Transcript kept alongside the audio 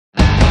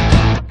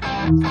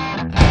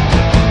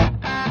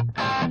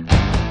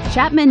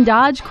Chapman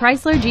Dodge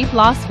Chrysler Jeep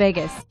Las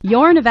Vegas,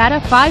 your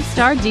Nevada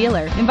 5-star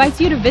dealer, invites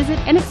you to visit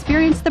and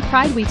experience the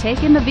pride we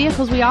take in the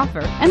vehicles we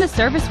offer and the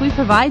service we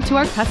provide to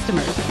our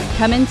customers.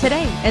 Come in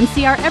today and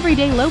see our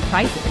everyday low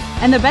prices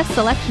and the best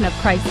selection of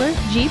Chrysler,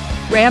 Jeep,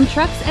 Ram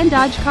trucks, and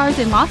Dodge cars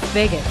in Las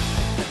Vegas.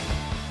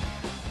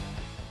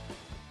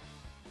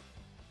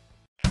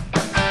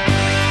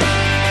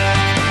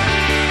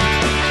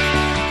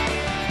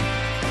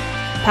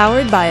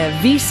 Powered by a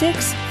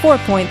V6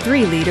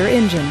 4.3-liter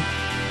engine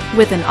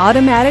with an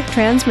automatic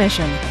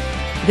transmission,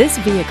 this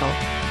vehicle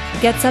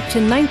gets up to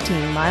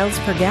 19 miles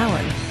per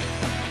gallon.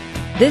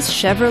 This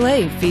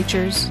Chevrolet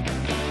features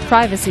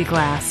privacy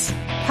glass,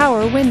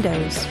 power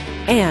windows,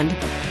 and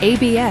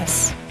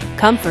ABS.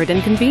 Comfort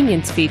and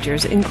convenience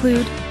features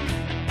include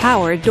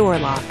power door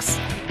locks,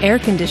 air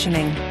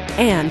conditioning,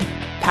 and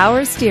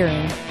power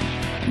steering.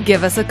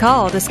 Give us a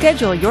call to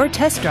schedule your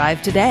test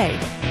drive today.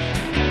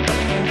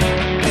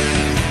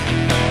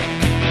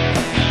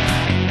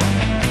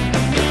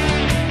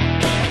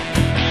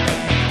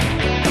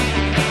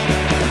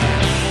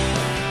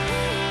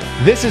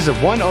 This is a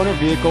one-owner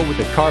vehicle with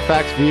a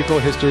Carfax Vehicle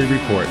History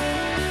Report.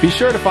 Be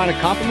sure to find a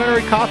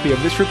complimentary copy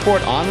of this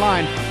report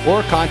online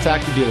or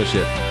contact the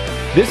dealership.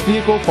 This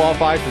vehicle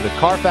qualifies for the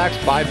Carfax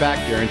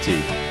Buyback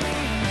Guarantee.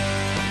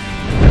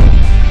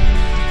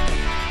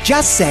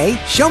 Just say,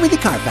 "Show me the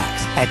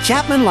Carfax" at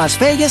Chapman Las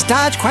Vegas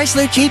Dodge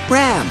Chrysler Jeep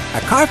Ram,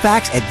 a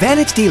Carfax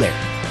Advantage dealer.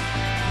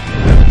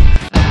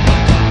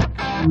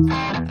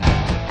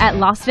 At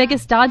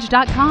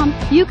LasVegasDodge.com,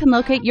 you can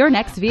locate your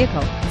next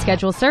vehicle,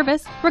 schedule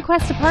service,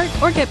 request a part,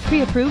 or get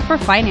pre-approved for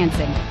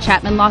financing.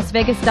 Chapman Las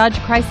Vegas Dodge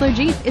Chrysler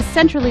Jeep is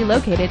centrally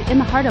located in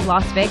the heart of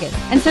Las Vegas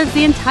and serves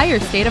the entire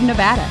state of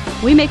Nevada.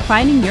 We make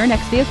finding your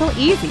next vehicle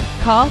easy.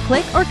 Call,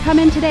 click, or come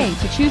in today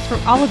to choose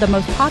from all of the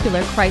most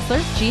popular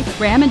Chrysler, Jeep,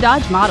 Ram, and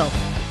Dodge models.